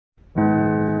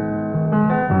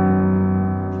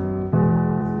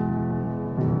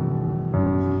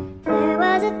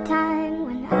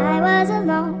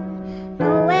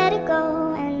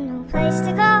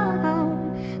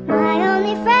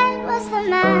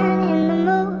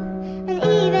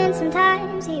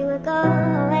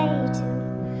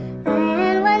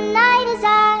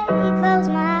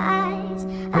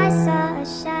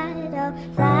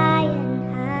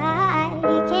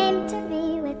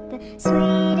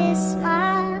his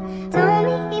smile. Told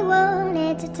me he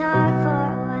wanted to talk for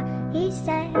a while. He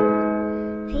said,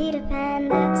 Peter Pan,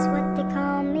 that's what they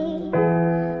call me.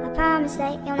 I promise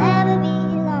that you'll never be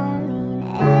lonely.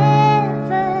 And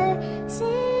ever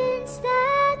since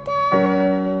that day,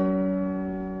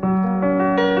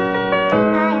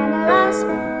 I am a lost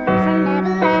boy from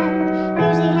Neverland,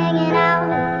 usually hanging out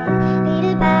with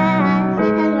Peter Pan.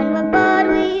 And when we're bored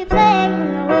we play in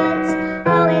the woods,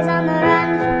 always on the run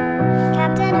from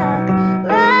Captain Hook.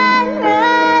 Run,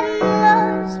 run,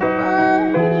 lost boy,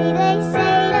 they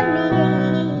say to me,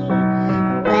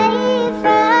 away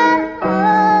from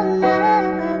all of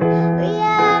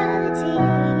reality.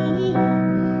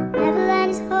 Neverland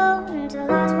is home to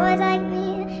lost boys like me,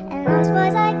 and lost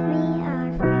boys like me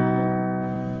are free.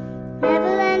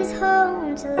 Neverland is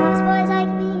home to lost boys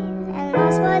like me, and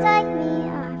lost boys like me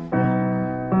are free.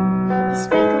 He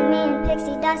sprinkled me in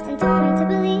pixie dust and told me to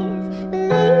believe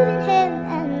in him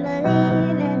and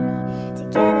believe in me.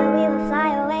 Together we will fly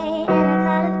away in a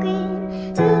cloud of green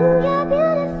to your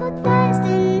beautiful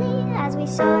destiny. As we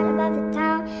soared above the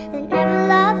town that never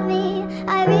loved me,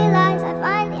 I realized I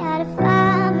finally had a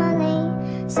family.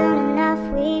 Soon enough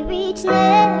we reached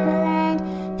Neverland.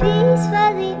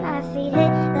 Peacefully my feet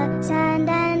hit the sand,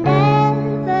 and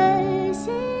ever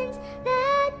since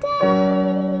that day,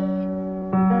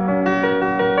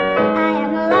 I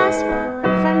am a lost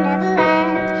boy from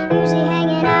Neverland, usually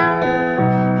hanging out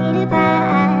with Peter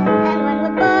Pan. And when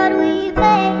we're bored we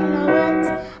play in the woods,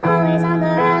 always on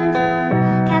the run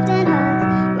from Captain Hook.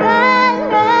 Run,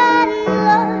 run,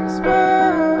 lost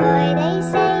boy, they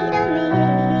say to me,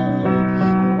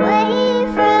 away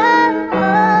from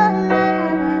all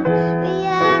of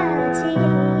reality.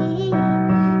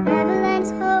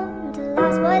 Neverland's home to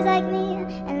lost boys like me,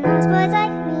 and lost boys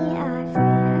like me are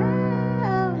free.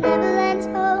 Oh, Neverland's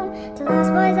home to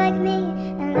lost boys like me,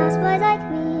 and lost boys like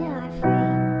me are free.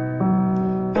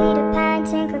 Peter Pan,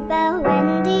 Tinkerbell,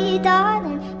 Wendy,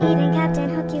 darling, even Captain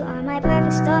Hook, you are my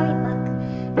perfect storybook.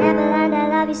 Neverland, I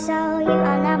love you so, you